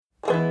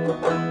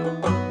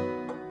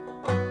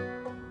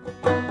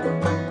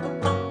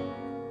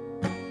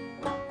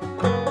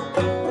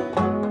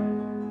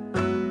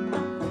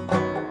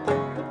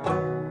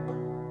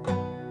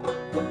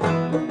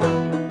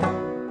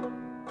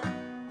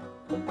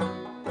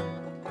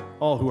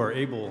All who are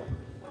able,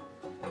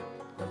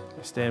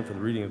 stand for the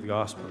reading of the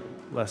gospel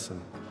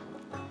lesson.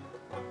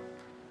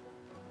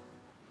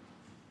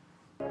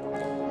 The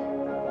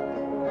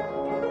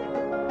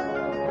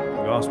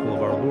gospel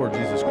of our Lord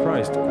Jesus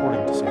Christ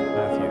according to St.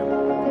 Matthew.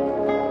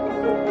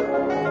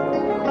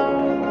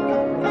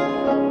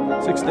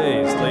 6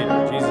 days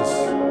later, Jesus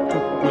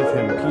took with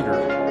him Peter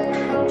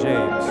and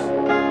James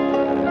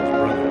and his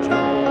brother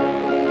John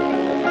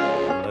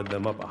and led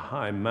them up a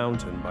high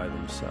mountain by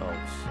themselves.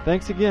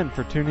 Thanks again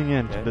for tuning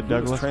in to the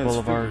Douglas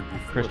Boulevard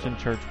Christian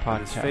Church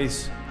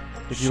podcast.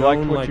 If you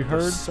liked what you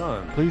heard,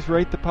 please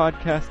rate the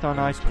podcast on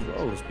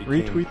iTunes,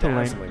 retweet the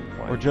link,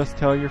 or just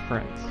tell your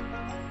friends.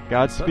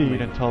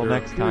 Godspeed until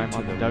next time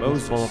on the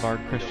Douglas Boulevard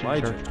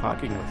Christian Church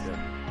podcast.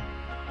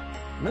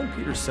 And then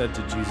Peter said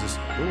to Jesus,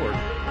 "Lord,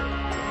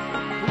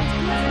 if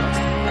you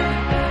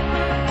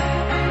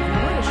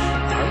wish,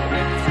 I will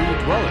make 3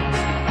 dwellings,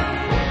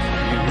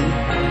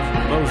 one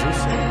for Moses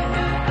and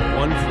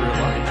one for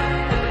Elijah."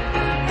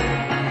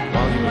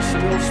 While he was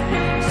still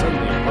speaking,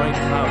 suddenly a bright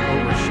cloud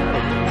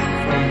overshadowed them.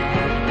 From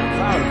the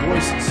cloud a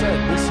voice said,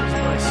 "This is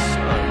my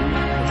Son,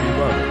 the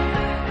beloved.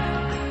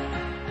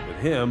 With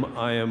him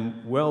I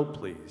am well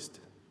pleased.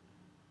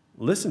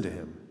 Listen to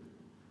him."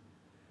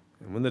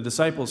 And when the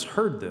disciples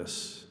heard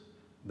this,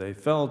 they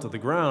fell to the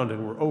ground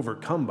and were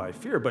overcome by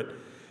fear. But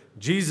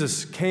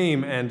Jesus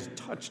came and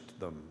touched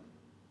them,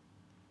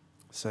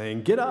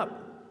 saying, "Get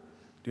up,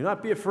 do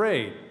not be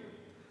afraid."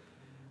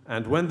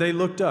 And when they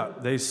looked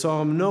up, they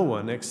saw no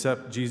one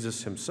except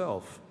Jesus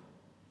himself,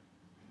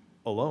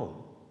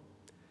 alone.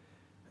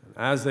 And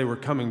as they were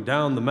coming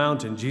down the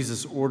mountain,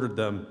 Jesus ordered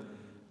them,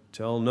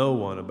 "Tell no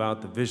one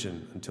about the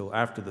vision until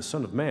after the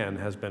Son of Man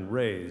has been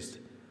raised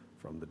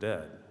from the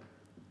dead."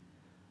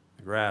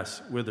 The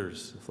grass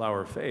withers, the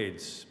flower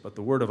fades, but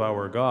the word of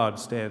our God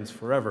stands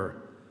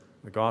forever,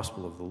 the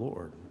gospel of the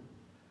Lord.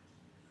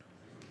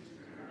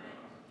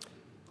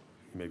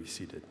 You may be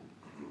seated.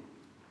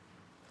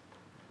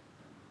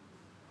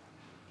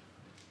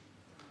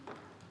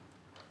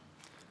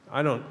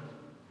 I don't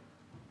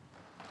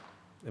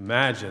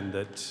imagine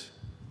that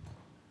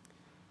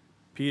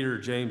Peter,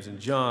 James, and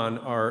John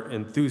are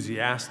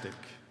enthusiastic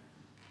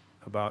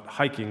about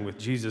hiking with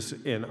Jesus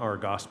in our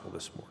gospel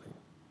this morning.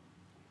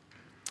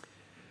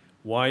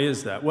 Why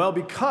is that? Well,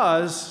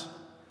 because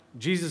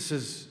Jesus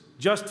has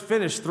just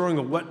finished throwing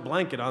a wet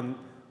blanket on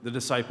the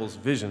disciples'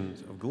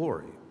 visions of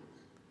glory.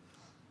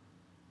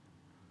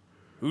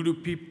 Who do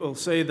people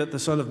say that the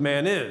Son of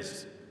Man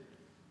is?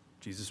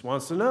 Jesus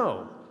wants to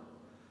know.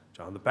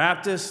 John the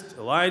Baptist,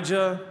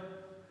 Elijah.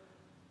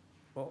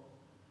 Well,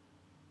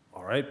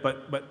 all right,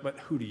 but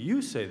who do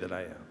you say that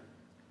I am?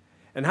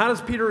 And how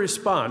does Peter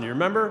respond? You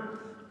remember?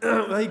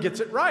 Well, he gets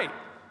it right.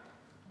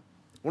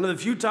 One of the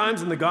few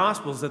times in the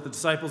Gospels that the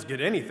disciples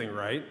get anything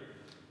right.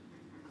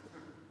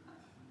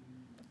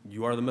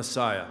 You are the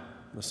Messiah,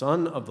 the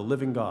Son of the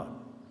living God.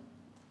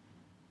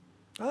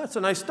 Oh, that's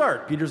a nice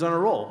start. Peter's on a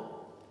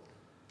roll.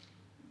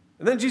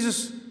 And then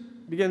Jesus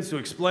begins to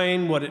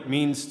explain what it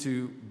means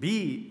to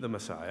be the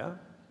Messiah,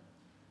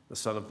 the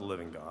Son of the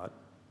living God.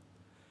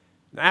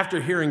 And after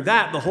hearing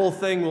that, the whole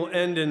thing will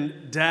end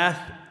in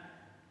death,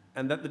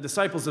 and that the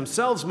disciples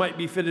themselves might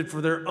be fitted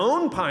for their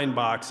own pine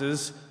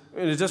boxes,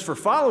 and just for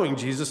following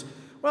Jesus.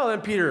 Well,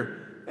 then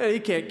Peter, he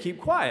can't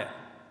keep quiet.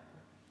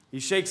 He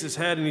shakes his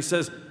head and he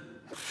says,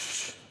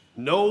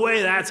 "No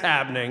way that's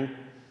happening."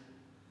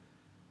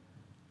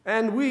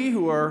 And we,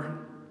 who are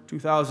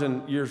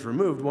 2,000 years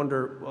removed,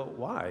 wonder, well,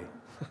 why?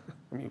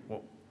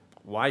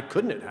 Why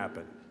couldn't it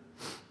happen?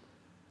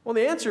 Well,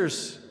 the answer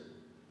is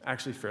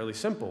actually fairly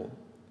simple.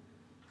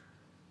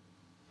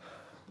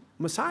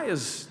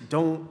 Messiahs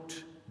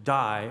don't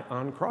die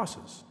on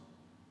crosses,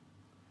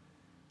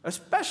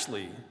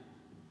 especially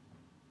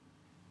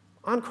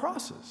on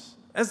crosses,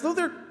 as though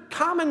they're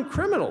common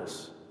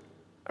criminals.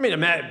 I mean,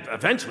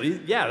 eventually,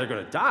 yeah, they're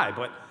going to die,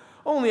 but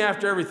only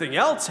after everything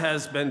else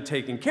has been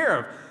taken care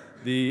of.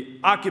 The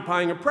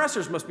occupying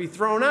oppressors must be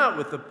thrown out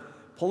with the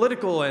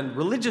political and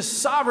religious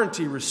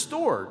sovereignty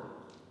restored.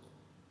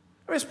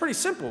 I mean, it's pretty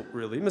simple,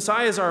 really.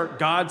 Messiahs are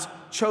God's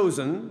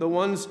chosen, the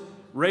ones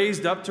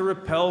raised up to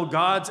repel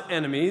God's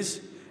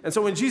enemies. And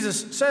so when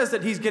Jesus says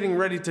that he's getting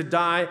ready to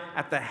die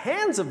at the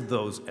hands of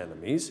those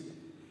enemies,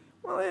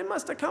 well, it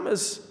must have come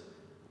as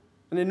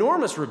an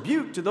enormous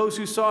rebuke to those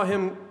who saw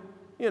him,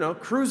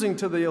 cruising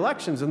to the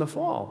elections in the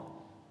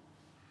fall.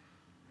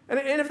 And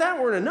if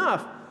that weren't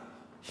enough,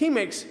 he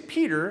makes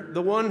Peter,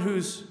 the one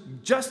who's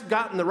just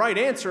gotten the right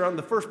answer on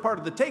the first part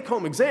of the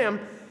take-home exam,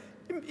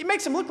 he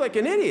makes him look like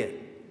an idiot.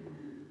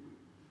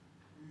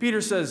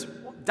 Peter says,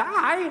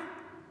 "Die?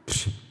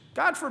 Psh,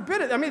 God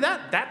forbid it. I mean,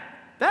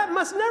 that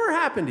must never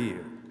happen to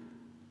you."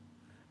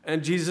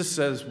 And Jesus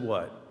says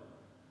what?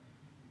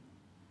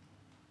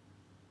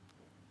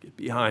 "Get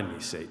behind me,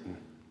 Satan.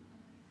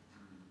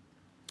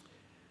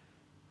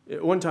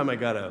 One time I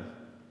got a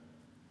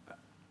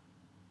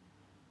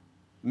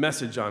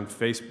message on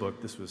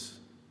Facebook. This was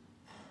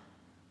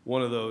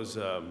one of those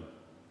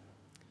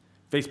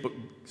Facebook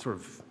sort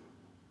of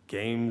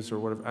games or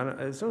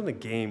whatever. It's not a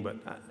game, but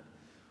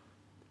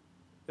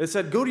it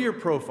said, go to your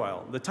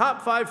profile. The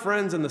top 5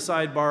 friends in the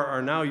sidebar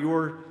are now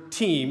your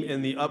team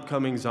in the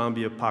upcoming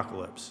zombie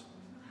apocalypse.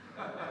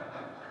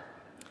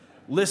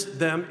 List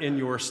them in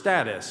your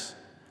status.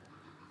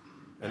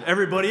 And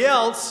everybody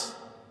else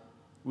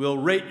will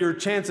rate your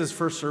chances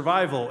for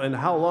survival and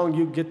how long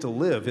you get to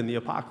live in the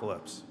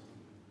apocalypse.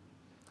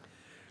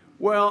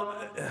 Well,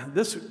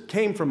 this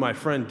came from my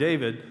friend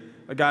David,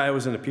 a guy I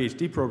was in a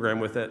PhD program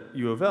with at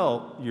U of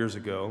L years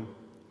ago.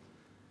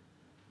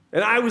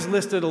 And I was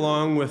listed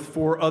along with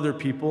 4 other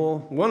people,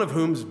 one of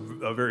whom's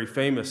a very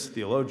famous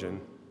theologian,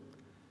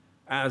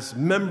 as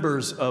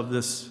members of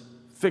this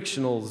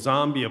fictional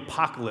zombie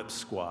apocalypse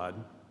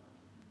squad,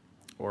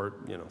 or,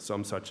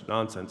 some such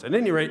nonsense. At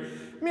any rate,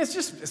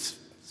 it's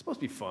supposed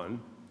to be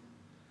fun.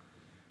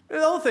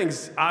 And the whole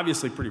thing's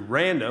obviously pretty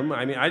random.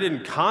 I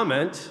didn't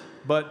comment,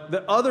 but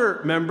the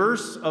other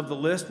members of the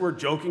list were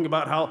joking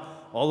about how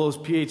all those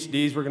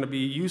PhDs were going to be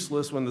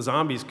useless when the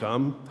zombies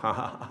come. Ha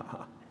ha ha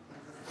ha.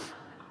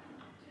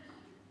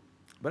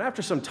 But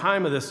after some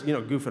time of this,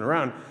 goofing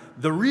around,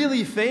 the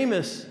really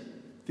famous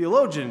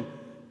theologian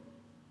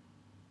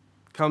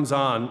comes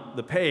on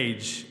the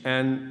page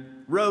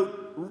and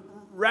wrote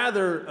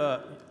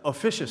rather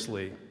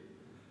officiously,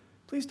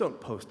 please don't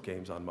post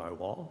games on my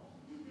wall.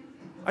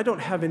 I don't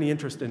have any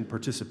interest in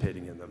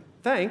participating in them.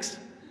 Thanks.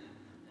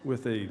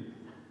 With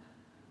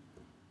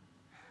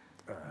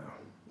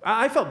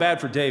I felt bad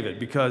for David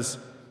because,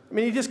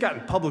 he just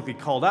gotten publicly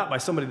called out by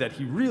somebody that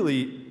he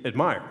really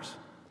admires.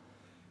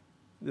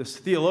 This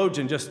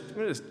theologian just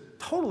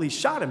totally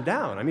shot him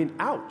down.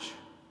 Ouch.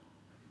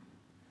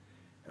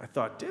 I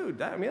thought, dude,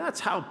 that's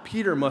how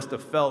Peter must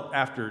have felt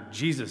after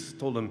Jesus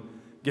told him,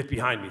 get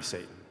behind me,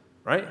 Satan,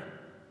 right?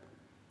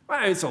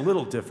 It's a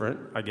little different,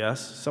 I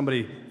guess.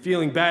 Somebody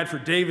feeling bad for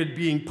David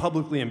being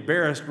publicly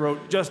embarrassed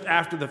wrote just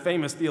after the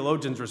famous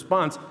theologian's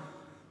response,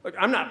 look,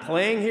 I'm not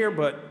playing here,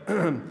 but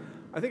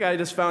I think I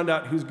just found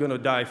out who's going to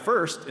die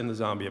first in the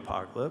zombie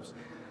apocalypse.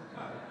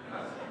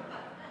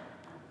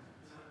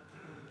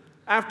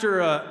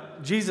 After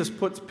Jesus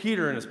puts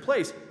Peter in his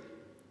place,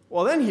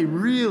 well, then he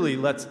really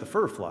lets the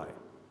fur fly.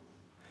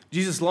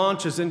 Jesus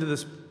launches into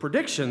this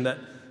prediction that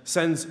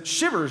sends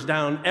shivers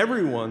down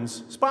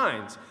everyone's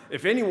spines.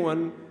 If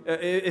anyone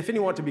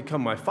to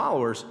become my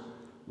followers,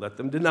 let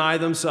them deny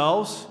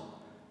themselves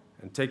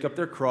and take up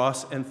their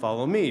cross and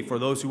follow me. For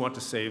those who want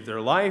to save their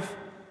life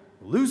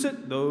will lose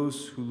it.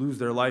 Those who lose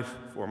their life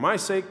for my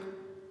sake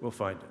will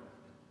find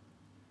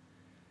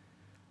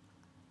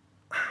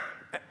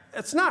it.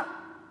 It's not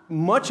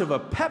much of a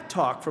pep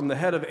talk from the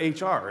head of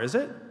HR, is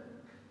it?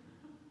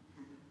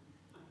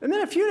 And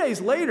then a few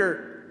days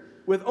later,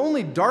 with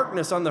only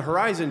darkness on the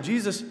horizon,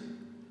 Jesus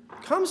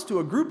comes to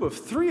a group of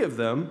 3 of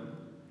them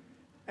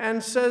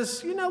and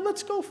says,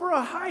 let's go for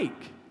a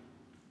hike.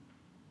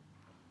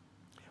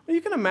 Well,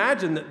 you can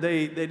imagine that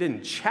they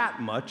didn't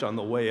chat much on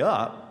the way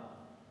up.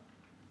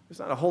 There's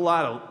not a whole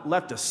lot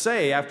left to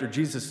say after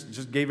Jesus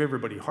just gave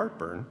everybody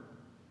heartburn.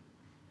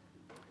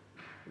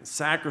 And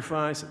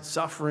sacrifice and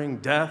suffering,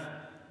 death.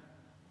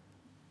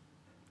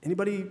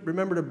 Anybody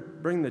remember to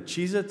bring the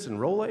Cheez-Its and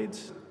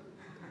Rolaids?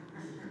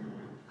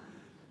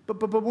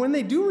 But when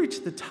they do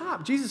reach the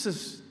top, Jesus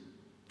is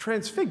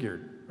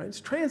transfigured, right? It's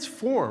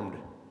transformed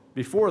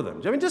before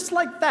them. Just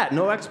like that.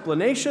 No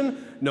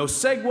explanation, no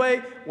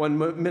segue,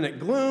 1 minute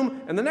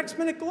gloom, and the next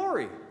minute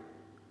glory.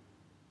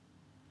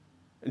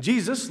 And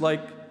Jesus,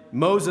 like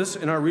Moses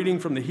in our reading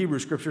from the Hebrew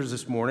Scriptures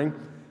this morning,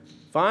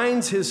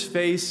 finds his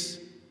face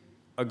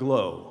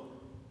aglow,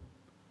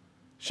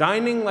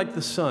 shining like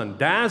the sun,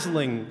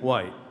 dazzling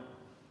white.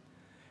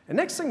 And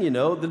next thing you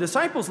know, the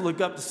disciples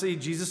look up to see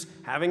Jesus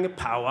having a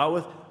powwow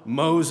with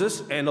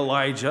Moses and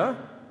Elijah.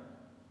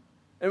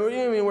 And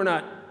we're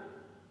not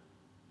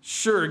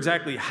sure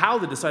exactly how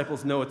the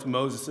disciples know it's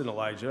Moses and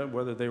Elijah,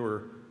 whether they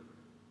were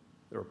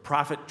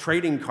prophet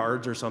trading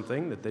cards or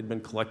something that they'd been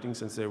collecting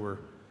since they were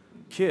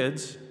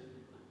kids.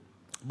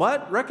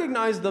 But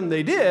recognize them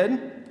they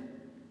did.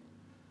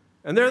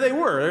 And there they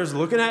were. They're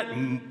looking at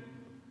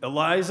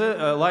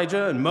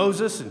Elijah and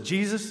Moses and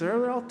Jesus.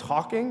 They're all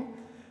talking.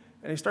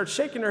 And they start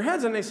shaking their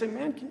heads and they say,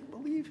 man, can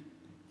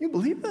you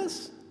believe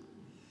this?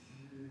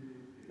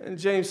 And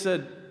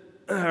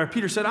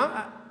Peter said,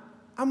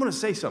 I'm going to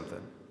say something.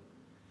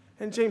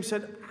 And James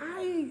said,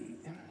 I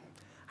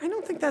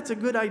don't think that's a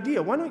good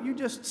idea. Why don't you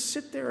just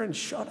sit there and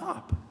shut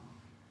up?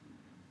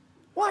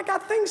 Well, I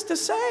got things to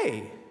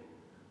say.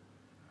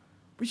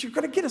 But you're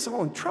going to get us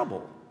all in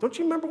trouble. Don't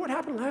you remember what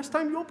happened last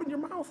time you opened your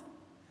mouth?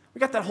 We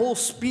got that whole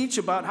speech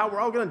about how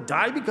we're all going to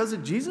die because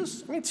of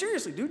Jesus.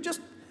 Seriously, dude,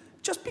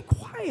 just be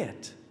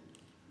quiet.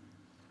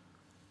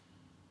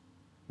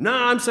 No,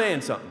 I'm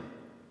saying something.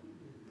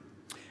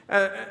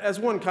 As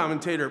one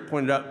commentator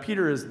pointed out,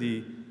 Peter is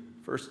the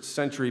first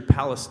century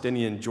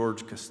Palestinian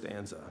George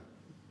Costanza.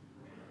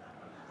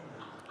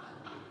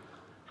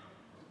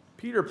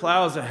 Peter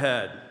plows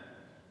ahead.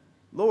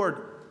 Lord,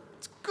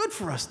 it's good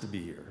for us to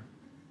be here.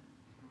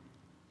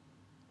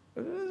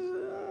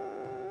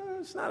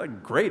 It's not a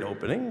great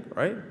opening,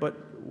 right? But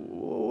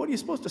what are you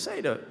supposed to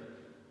say to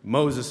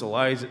Moses,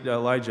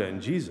 Elijah,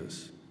 and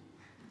Jesus?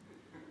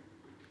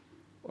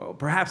 Well,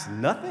 perhaps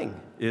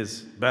nothing is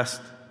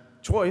best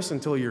choice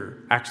until you're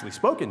actually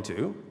spoken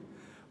to.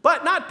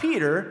 But not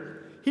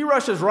Peter. He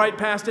rushes right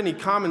past any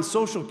common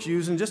social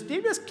cues and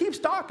he just keeps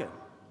talking.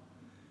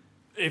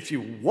 If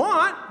you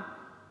want,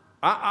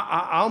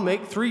 I'll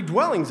make 3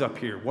 dwellings up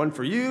here. One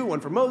for you,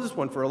 one for Moses,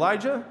 one for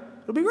Elijah.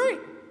 It'll be great.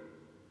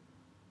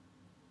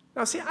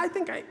 Now, see, I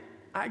think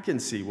I can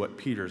see what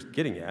Peter's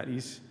getting at.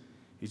 He's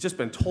just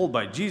been told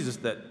by Jesus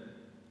that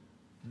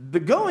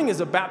the going is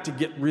about to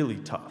get really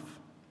tough.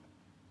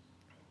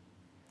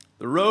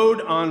 The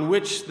road on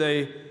which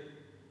they're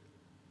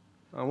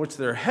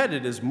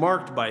headed is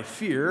marked by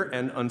fear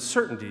and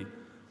uncertainty.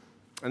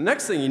 And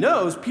next thing he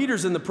knows,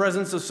 Peter's in the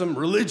presence of some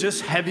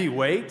religious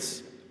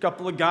heavyweights, a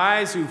couple of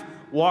guys who've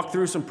walked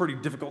through some pretty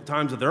difficult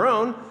times of their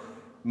own.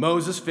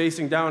 Moses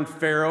facing down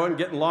Pharaoh and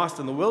getting lost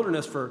in the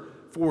wilderness for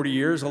 40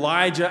 years.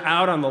 Elijah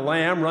out on the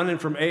lam, running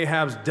from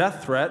Ahab's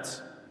death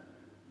threats.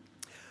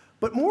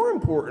 But more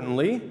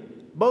importantly,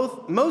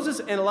 both Moses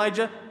and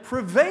Elijah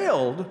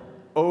prevailed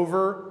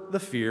over the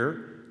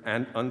fear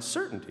and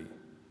uncertainty.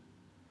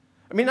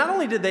 I mean, not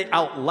only did they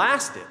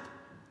outlast it,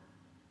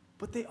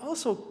 but they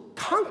also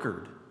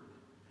conquered,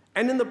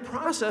 and in the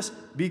process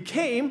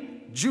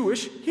became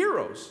Jewish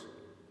heroes.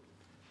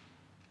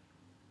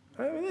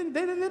 I mean,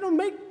 they don't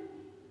make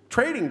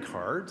trading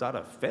cards out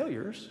of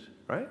failures,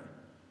 right?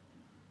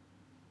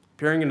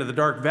 Peering into the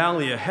dark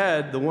valley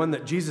ahead, the one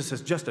that Jesus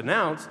has just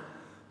announced,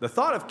 the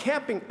thought of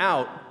camping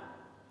out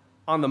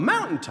on the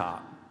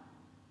mountaintop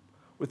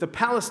with the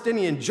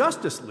Palestinian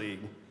Justice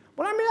League,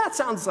 well, I mean, that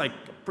sounds like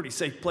a pretty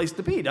safe place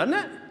to be, doesn't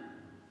it?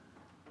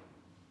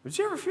 Did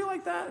you ever feel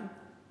like that?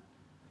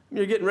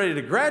 You're getting ready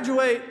to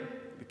graduate,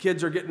 the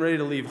kids are getting ready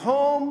to leave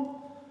home,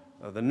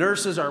 the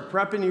nurses are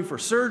prepping you for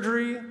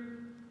surgery,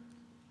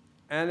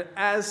 and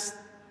as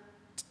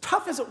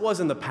tough as it was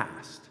in the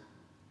past,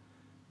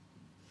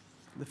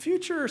 the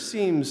future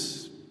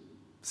seems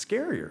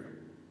scarier.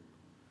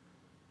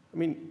 I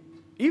mean,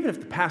 even if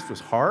the past was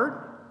hard,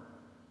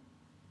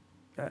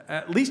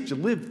 at least you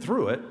lived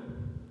through it.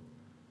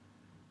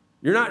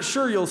 You're not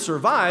sure you'll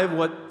survive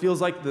what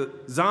feels like the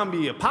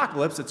zombie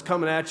apocalypse that's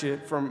coming at you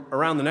from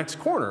around the next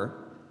corner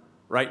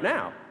right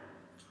now.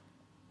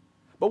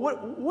 But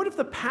what if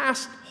the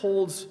past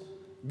holds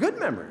good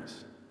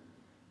memories?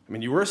 I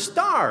mean, you were a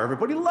star.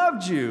 Everybody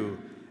loved you.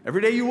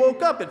 Every day you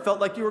woke up, it felt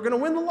like you were going to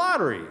win the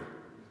lottery.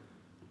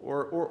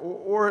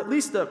 Or at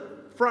least a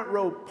front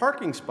row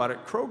parking spot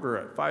at Kroger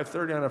at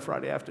 5:30 on a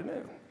Friday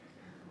afternoon.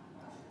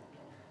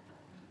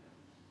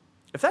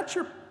 If that's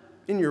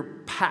in your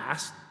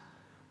past,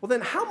 well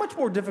then how much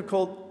more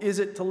difficult is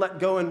it to let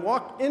go and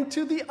walk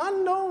into the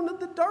unknown and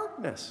the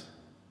darkness?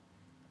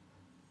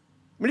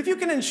 I mean, if you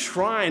can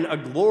enshrine a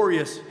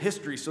glorious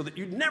history so that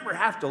you'd never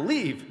have to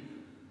leave,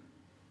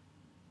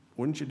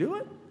 wouldn't you do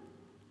it?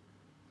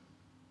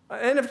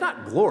 And if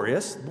not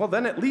glorious, well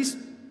then at least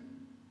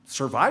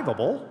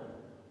survivable.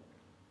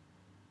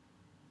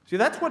 See,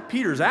 that's what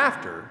Peter's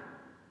after.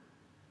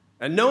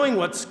 And knowing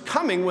what's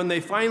coming when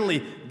they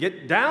finally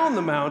get down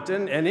the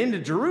mountain and into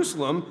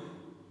Jerusalem,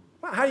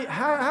 well,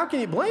 how can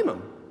you blame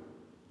him?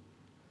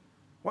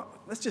 Well,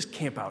 let's just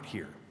camp out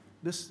here.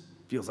 This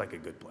feels like a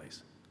good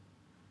place.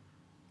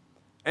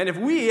 And if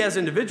we as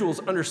individuals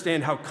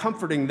understand how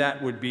comforting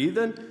that would be,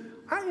 then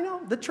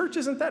the church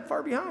isn't that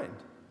far behind.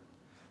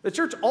 The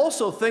church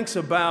also thinks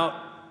about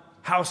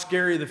how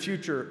scary the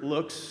future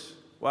looks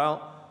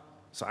while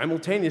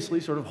simultaneously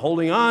sort of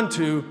holding on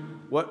to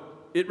what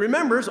it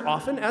remembers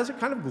often as a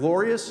kind of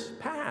glorious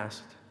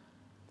past.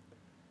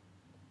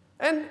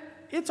 And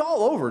it's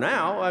all over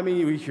now. I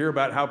mean, we hear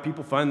about how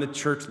people find the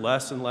church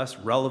less and less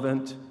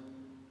relevant,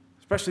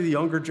 especially the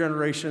younger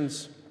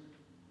generations.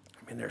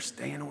 I mean, they're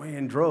staying away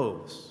in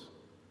droves,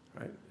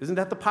 right? Isn't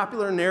that the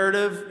popular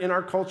narrative in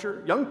our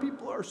culture? Young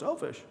people are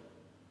selfish.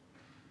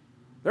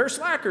 They're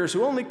slackers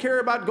who only care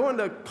about going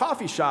to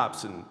coffee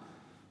shops and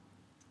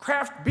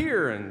craft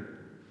beer and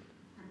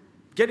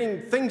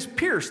getting things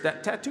pierced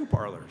at tattoo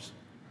parlors.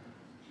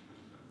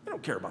 They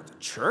don't care about the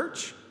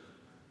church.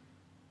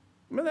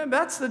 I mean,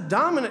 that's the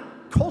dominant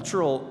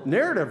cultural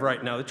narrative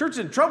right now. The church is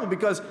in trouble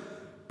because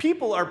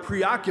people are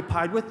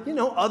preoccupied with,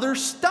 other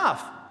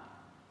stuff.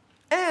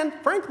 And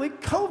frankly,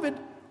 COVID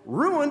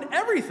ruined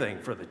everything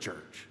for the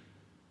church.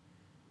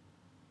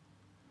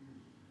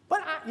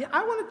 But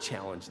I want to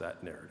challenge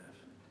that narrative.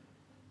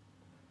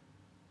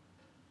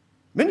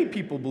 Many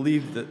people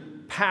believe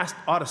that past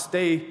ought to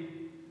stay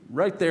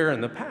right there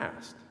in the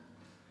past.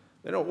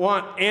 They don't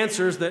want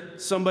answers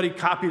that somebody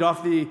copied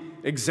off the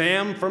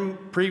exam from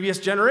previous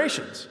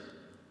generations.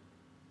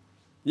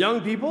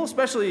 Young people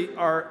especially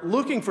are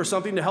looking for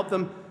something to help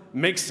them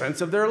make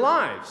sense of their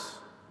lives.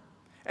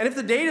 And if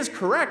the data is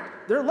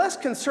correct, they're less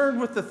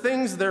concerned with the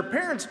things their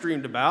parents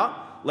dreamed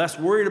about, less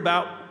worried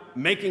about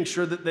making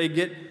sure that they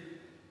get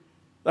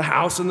the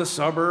house in the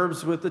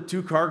suburbs with the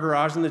 2-car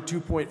garage and the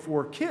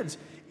 2.4 kids,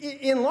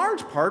 in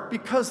large part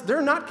because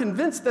they're not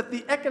convinced that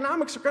the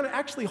economics are going to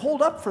actually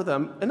hold up for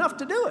them enough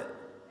to do it.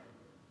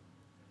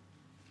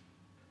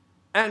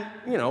 And,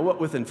 what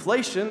with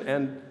inflation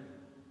and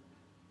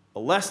a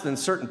less than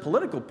certain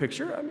political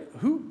picture,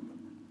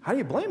 how do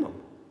you blame them?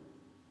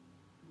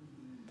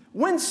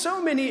 When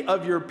so many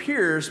of your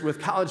peers with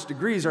college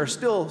degrees are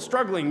still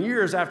struggling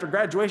years after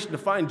graduation to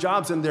find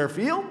jobs in their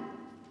field,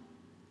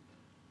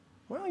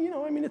 well,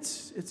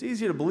 it's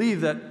easy to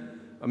believe that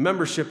a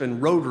membership in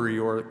Rotary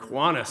or the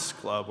Kiwanis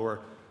Club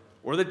or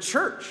the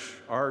church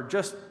are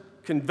just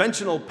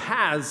conventional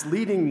paths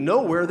leading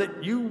nowhere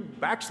that you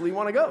actually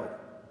want to go.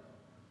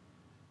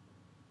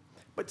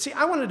 But see,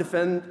 I want to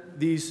defend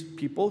these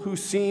people who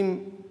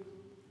seem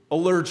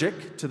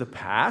allergic to the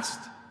past,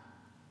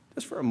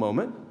 just for a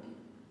moment,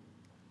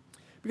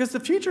 because the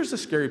future is a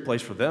scary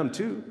place for them,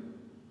 too.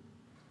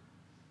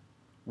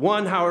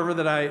 One, however,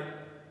 that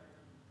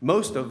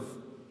most of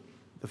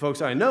the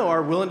folks I know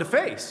are willing to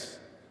face.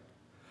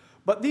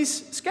 But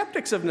these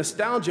skeptics of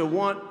nostalgia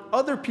want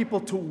other people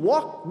to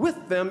walk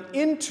with them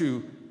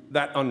into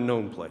that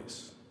unknown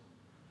place.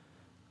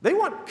 They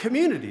want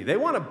community. They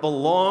want to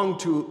belong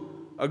to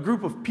a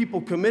group of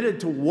people committed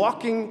to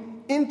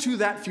walking into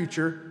that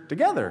future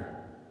together.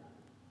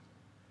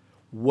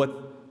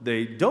 What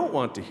they don't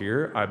want to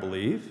hear, I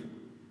believe,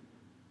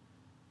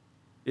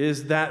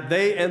 is that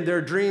they and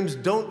their dreams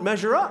don't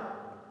measure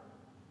up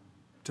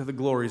to the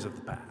glories of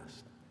the past.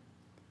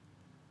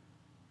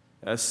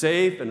 As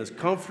safe and as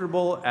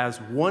comfortable, as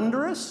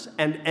wondrous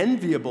and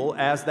enviable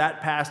as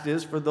that past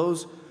is for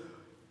those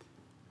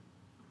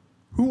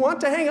who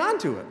want to hang on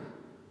to it.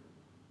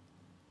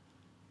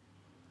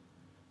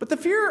 But the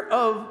fear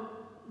of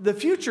the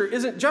future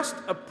isn't just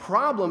a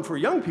problem for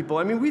young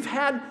people. We've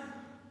had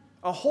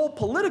a whole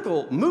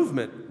political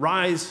movement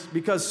rise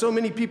because so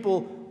many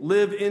people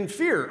live in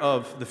fear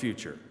of the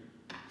future.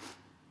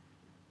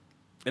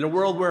 In a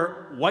world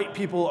where white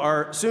people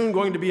are soon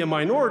going to be a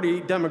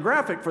minority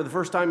demographic for the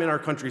first time in our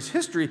country's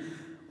history,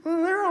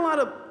 there are a lot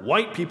of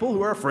white people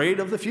who are afraid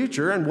of the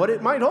future and what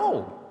it might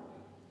hold.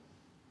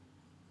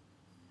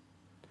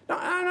 Now,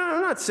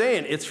 I'm not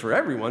saying it's for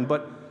everyone,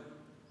 but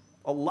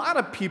a lot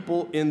of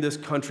people in this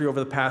country over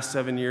the past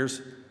 7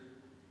 years,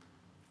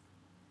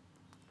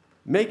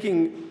 Make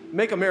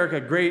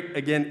America Great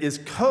Again is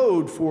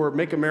code for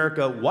Make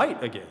America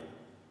White Again,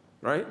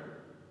 right?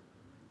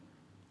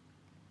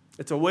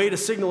 It's a way to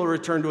signal a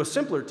return to a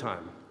simpler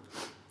time,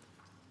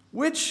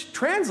 which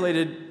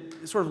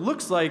translated sort of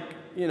looks like,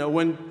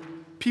 when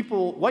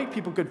white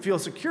people could feel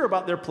secure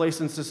about their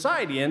place in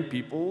society and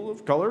people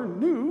of color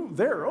knew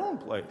their own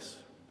place.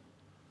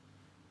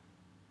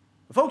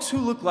 Folks who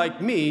look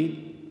like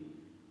me,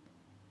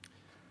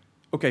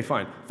 okay,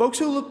 fine. Folks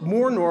who look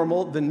more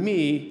normal than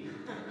me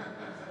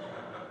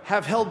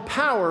have held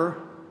power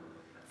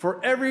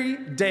for every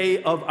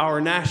day of our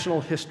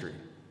national history.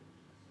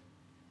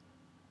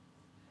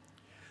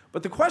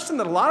 But the question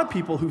that a lot of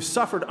people who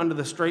suffered under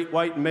the straight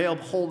white male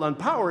hold on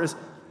power is,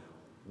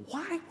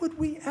 why would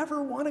we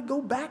ever want to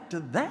go back to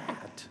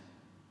that?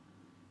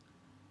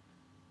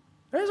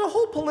 There's a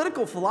whole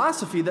political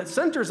philosophy that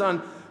centers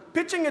on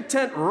pitching a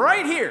tent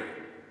right here,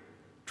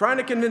 trying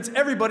to convince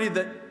everybody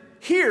that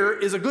here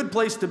is a good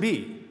place to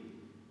be.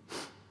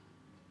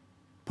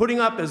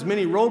 Putting up as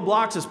many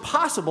roadblocks as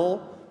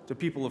possible to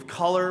people of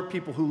color,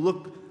 people who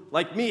look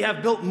like me,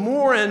 have built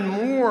more and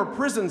more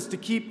prisons to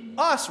keep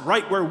us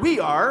right where we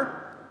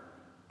are,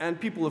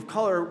 and people of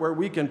color where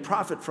we can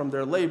profit from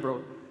their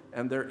labor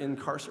and their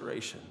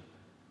incarceration.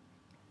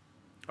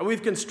 And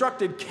we've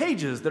constructed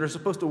cages that are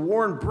supposed to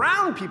warn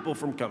brown people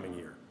from coming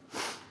here.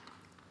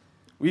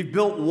 We've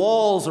built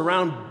walls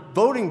around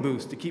voting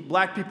booths to keep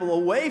black people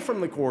away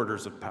from the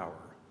corridors of power.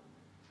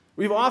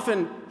 We've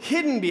often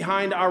hidden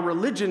behind our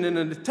religion in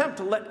an attempt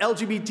to let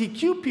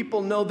LGBTQ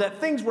people know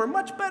that things were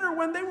much better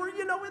when they were,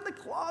 in the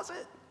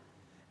closet.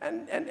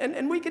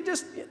 And we could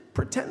just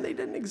pretend they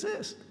didn't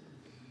exist.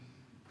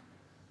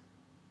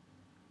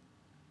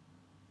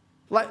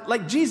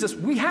 Like Jesus,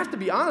 we have to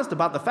be honest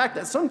about the fact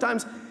that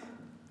sometimes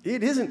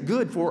it isn't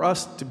good for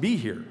us to be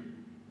here.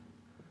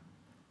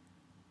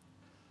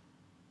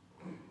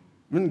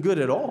 It isn't good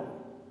at all.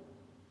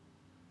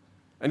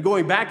 And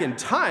going back in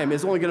time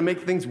is only going to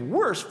make things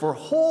worse for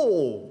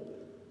whole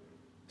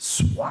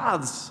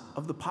swaths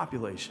of the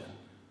population.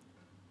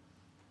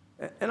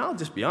 And I'll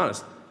just be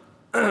honest,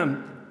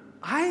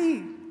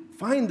 I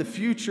find the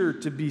future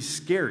to be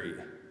scary.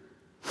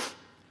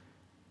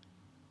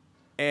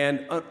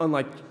 And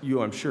unlike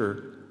you, I'm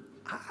sure,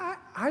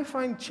 I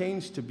find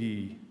change to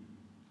be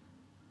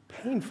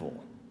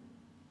painful,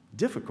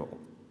 difficult.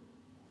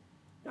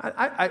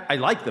 I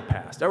like the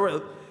past.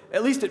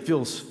 At least it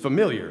feels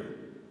familiar.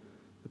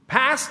 The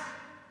past,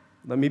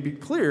 let me be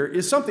clear,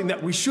 is something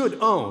that we should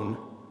own,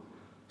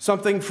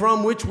 something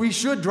from which we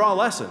should draw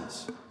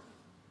lessons.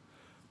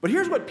 But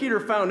here's what Peter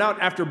found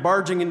out after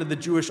barging into the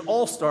Jewish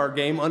all-star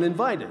game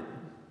uninvited.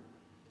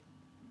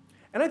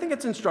 And I think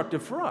it's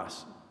instructive for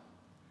us.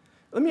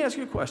 Let me ask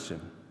you a question.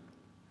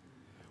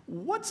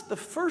 what's the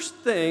first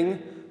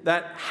thing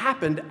that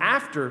happened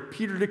after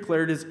Peter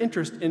declared his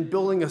interest in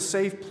building a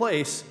safe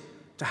place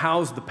to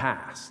house the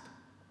past?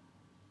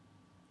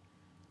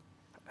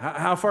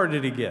 How far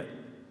did he get?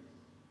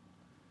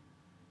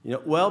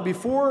 Well,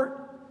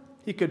 before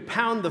he could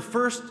pound the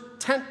first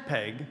tent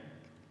peg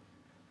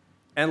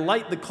and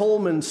light the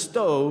Coleman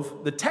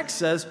stove, the text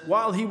says,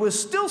 while he was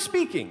still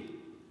speaking,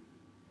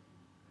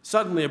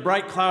 suddenly a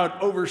bright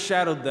cloud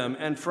overshadowed them,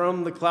 and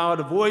from the cloud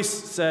a voice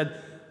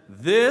said,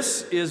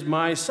 "This is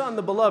my Son,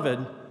 the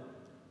Beloved,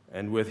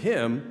 and with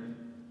him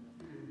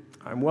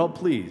I'm well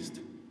pleased.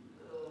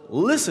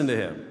 Listen to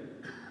him."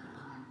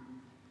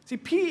 See,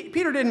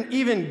 Peter didn't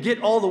even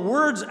get all the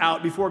words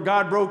out before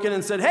God broke in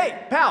and said,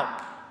 "Hey, pal,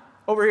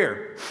 over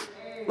here.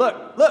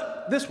 Look,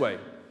 this way.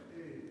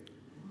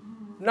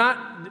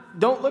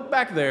 Don't look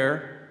back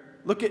there.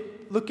 Look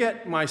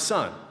at my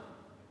Son.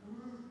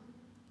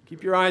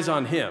 Keep your eyes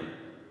on him.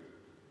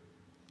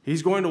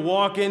 He's going to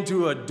walk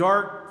into a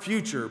dark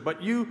future,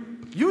 but you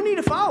need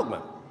to follow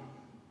him."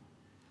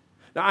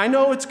 Now, I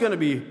know it's going to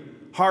be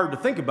hard to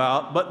think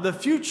about, but the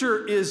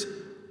future is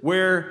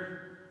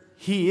where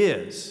he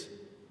is,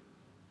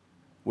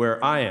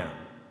 where I am.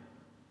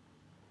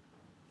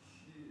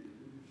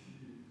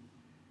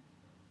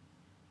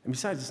 And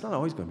besides, it's not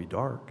always going to be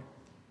dark.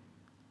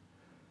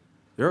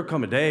 There will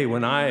come a day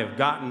when I have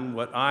gotten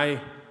what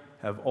I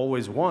have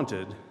always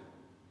wanted,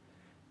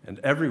 and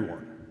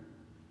everyone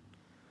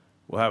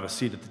will have a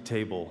seat at the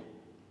table,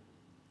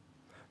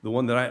 the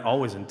one that I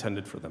always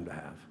intended for them to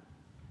have.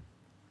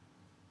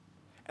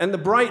 And the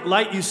bright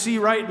light you see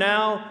right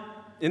now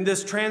in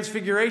this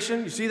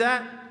transfiguration, you see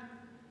that?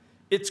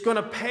 It's going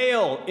to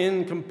pale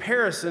in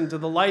comparison to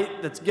the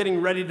light that's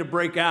getting ready to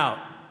break out.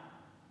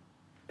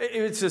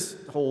 It's this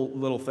whole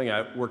little thing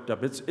I worked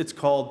up. It's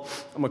called,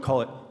 I'm going to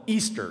call it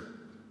Easter.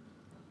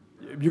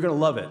 You're going to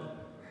love it.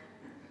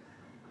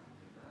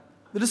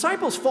 The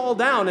disciples fall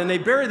down and they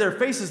bury their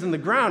faces in the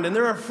ground, and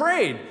they're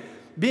afraid.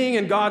 Being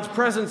in God's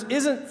presence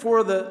isn't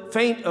for the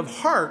faint of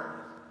heart.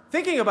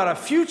 Thinking about a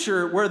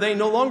future where they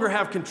no longer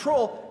have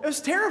control is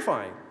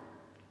terrifying.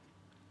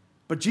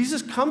 But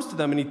Jesus comes to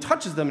them and he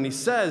touches them and he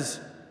says,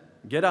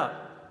 "Get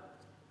up.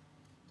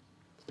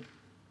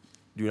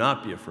 Do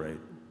not be afraid."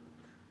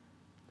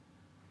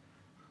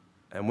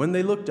 And when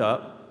they looked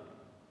up,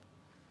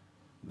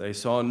 they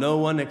saw no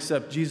one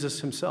except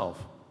Jesus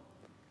himself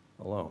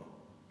alone.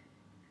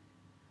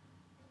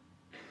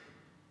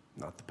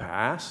 Not the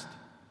past,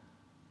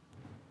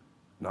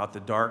 not the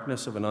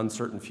darkness of an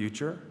uncertain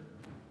future.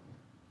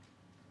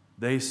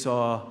 They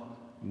saw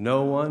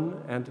no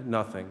one and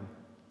nothing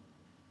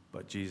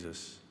but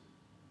Jesus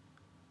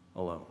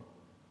alone.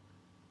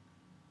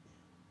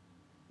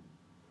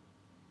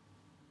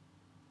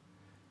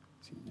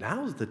 See,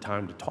 now's the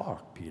time to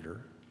talk,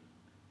 Peter.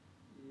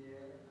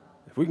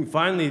 If we can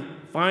finally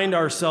find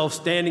ourselves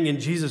standing in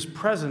Jesus'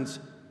 presence,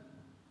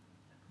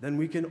 then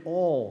we can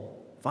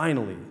all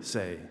finally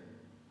say,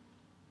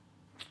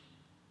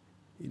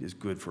 "It is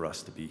good for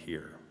us to be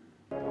here."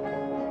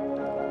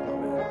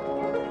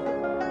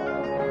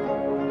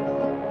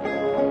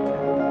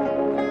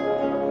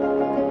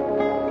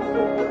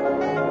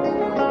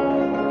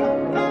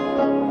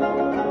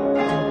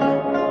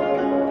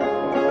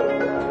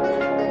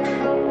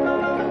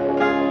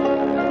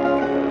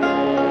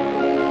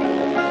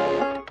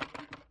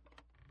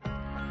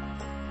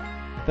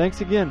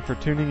 Thanks again for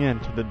tuning in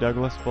to the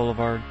Douglas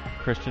Boulevard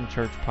Christian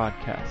Church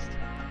podcast.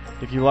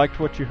 If you liked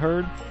what you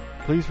heard,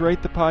 please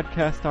rate the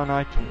podcast on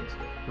iTunes,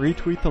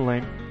 retweet the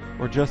link,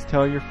 or just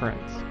tell your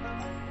friends.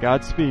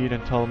 Godspeed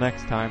until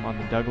next time on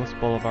the Douglas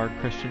Boulevard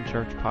Christian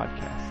Church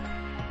podcast.